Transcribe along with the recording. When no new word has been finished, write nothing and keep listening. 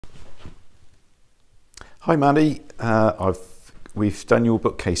Hi Mandy, we've done your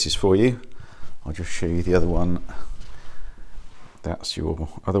bookcases for you. I'll just show you the other one. That's your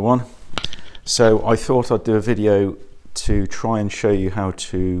other one. So I thought I'd do a video to try and show you how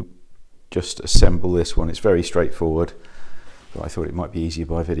to just assemble this one. It's very straightforward, but I thought it might be easier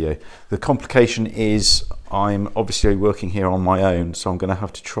by video. The complication is I'm obviously working here on my own, so I'm going to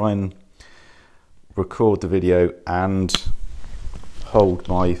have to try and record the video and hold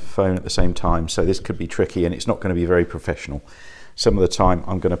my phone at the same time, so this could be tricky and it's not going to be very professional. Some of the time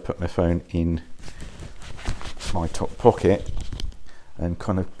I'm going to put my phone in my top pocket and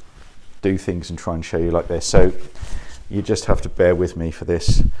kind of do things and try and show you like this, so you just have to bear with me for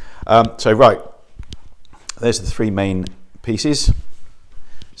this. So right, there's the three main pieces,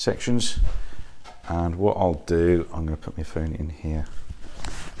 sections, and what I'll do, I'm going to put my phone in here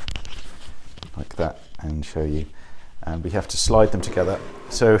like that and show you. And we have to slide them together.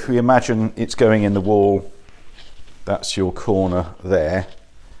 So if we imagine it's going in the wall, that's your corner there.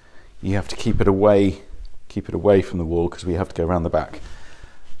 You have to keep it away from the wall because we have to go around the back.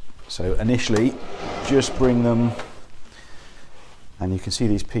 So initially, just bring them, and you can see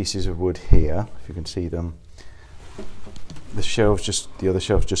these pieces of wood here, if you can see them. The other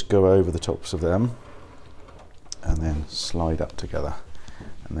shelves just go over the tops of them and then slide up together.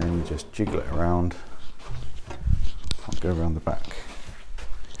 And then you just jiggle it around. I'll go around the back.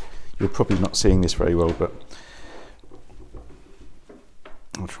 You're probably not seeing this very well, but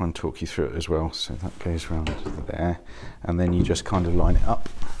I'll try and talk you through it as well. So that goes around there, and then you just kind of line it up.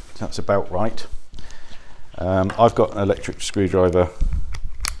 So that's about right. I've got an electric screwdriver.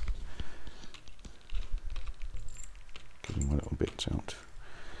 Getting my little bits out.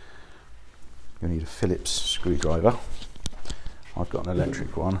 You need a Phillips screwdriver. I've got an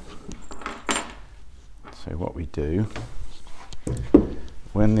electric one. So what we do,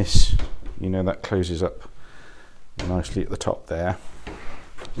 when this, that closes up nicely at the top there,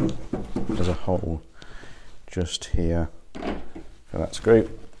 there's a hole just here for that screw.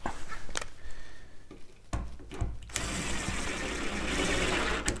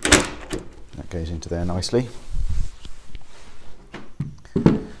 That goes into there nicely.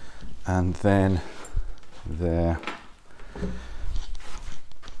 And then there,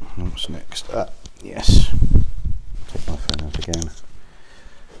 what's next? Yes, take my phone out again.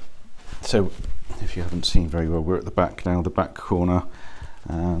 So if you haven't seen very well, we're at the back now, the back corner,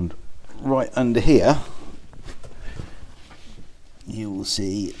 and right under here you will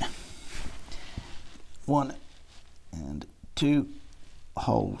see 1 and 2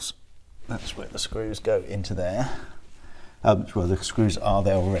 holes. That's where the screws go into there. Well, the screws are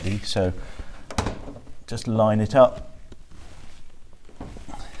there already, so just line it up.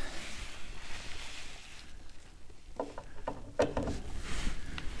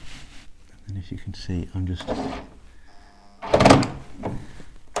 And as you can see, I'm just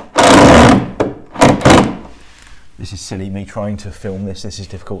this is silly me trying to film this is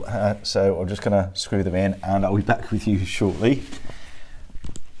difficult, so I'm just going to screw them in and I'll be back with you shortly.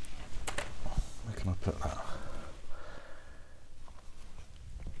 Where can I put that?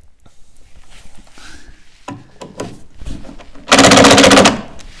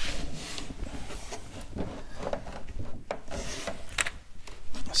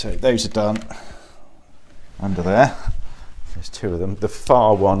 So those are done under there. There's 2 of them. The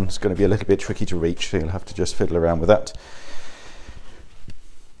far one's going to be a little bit tricky to reach, so you'll have to just fiddle around with that.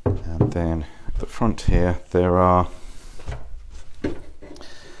 And then at the front here, there are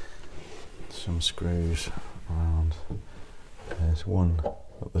some screws around. There's 1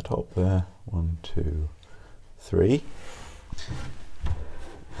 at the top there, 1, 2, 3.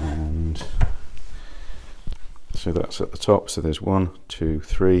 And so that's at the top, so there's 1, 2,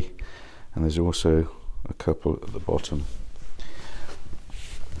 3, and there's also a couple at the bottom.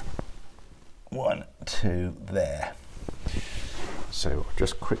 1, 2 there. So I'll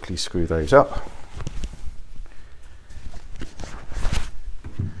just quickly screw those up.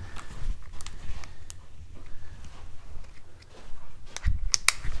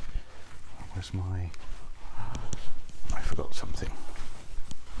 Where's my... I forgot something.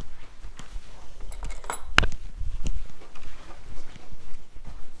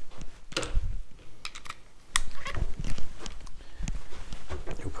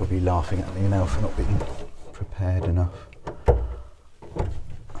 Probably laughing at me now for not being prepared enough.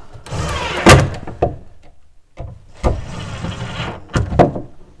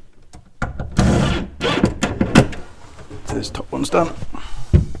 So this top one's done.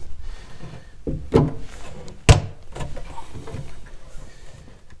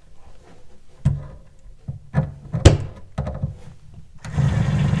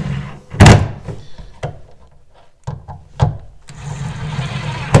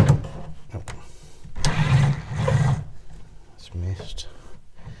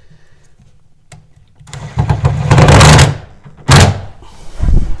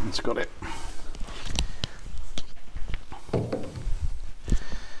 It's got it.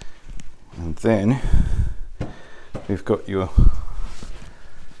 And then we've got the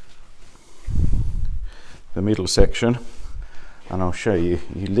middle section, and I'll show you.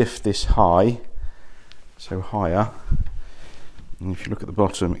 You lift this high, so higher, and if you look at the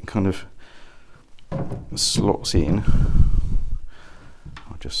bottom, it kind of slots in.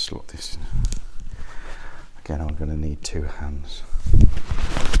 I'll just slot this in. Again, I'm going to need 2 hands.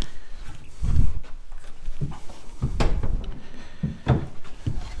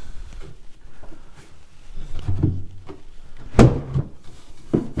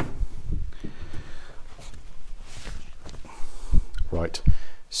 Right,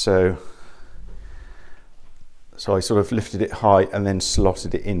 so I sort of lifted it high and then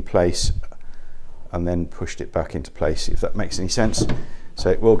slotted it in place and then pushed it back into place, if that makes any sense. So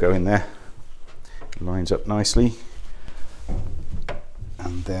it will go in there, it lines up nicely,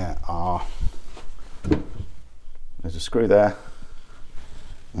 and there's a screw there,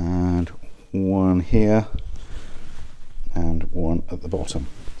 and one here and one at the bottom.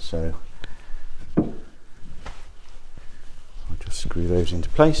 So I'll just screw those into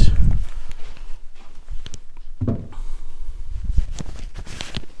place.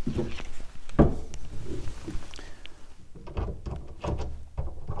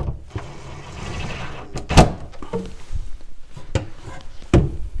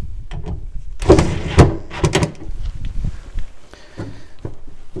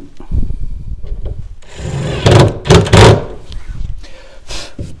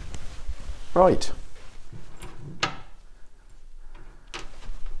 Right,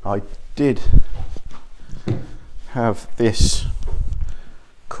 I did have this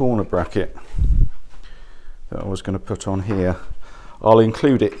corner bracket that I was going to put on here. I'll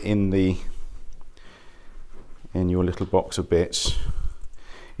include it in your little box of bits.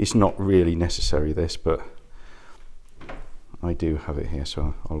 It's not really necessary, this, but I do have it here,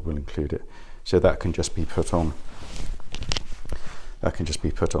 so I will include it. So that can just be put on. That can just be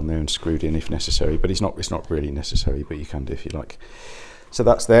put on there and screwed in if necessary, but it's not really necessary, but you can do if you like. So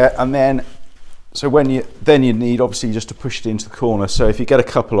that's there, and then you need obviously just to push it into the corner. So if you get a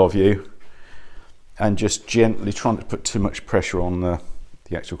couple of you and just gently trying to put too much pressure on the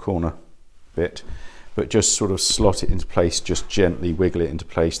actual corner bit, but just sort of slot it into place, just gently wiggle it into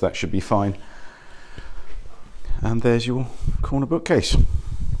place, that should be fine. And there's your corner bookcase.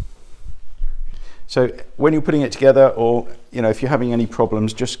 So when you're putting it together, or if you're having any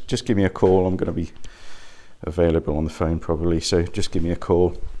problems, just give me a call. I'm going to be available on the phone probably, so just give me a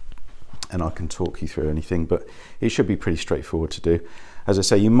call and I can talk you through anything, but it should be pretty straightforward to do. As I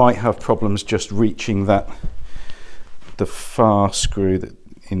say, you might have problems just reaching the far screw that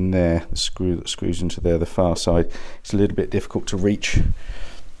in there, the screw that screws into there, the far side. It's a little bit difficult to reach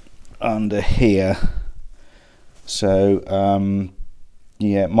under here, so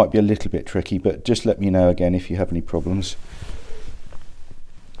yeah, it might be a little bit tricky, but just let me know again if you have any problems.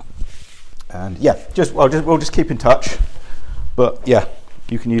 And yeah, we'll just keep in touch. But yeah,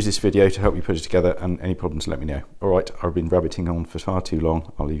 you can use this video to help you put it together, and any problems, let me know. All right, I've been rabbiting on for far too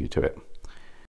long. I'll leave you to it.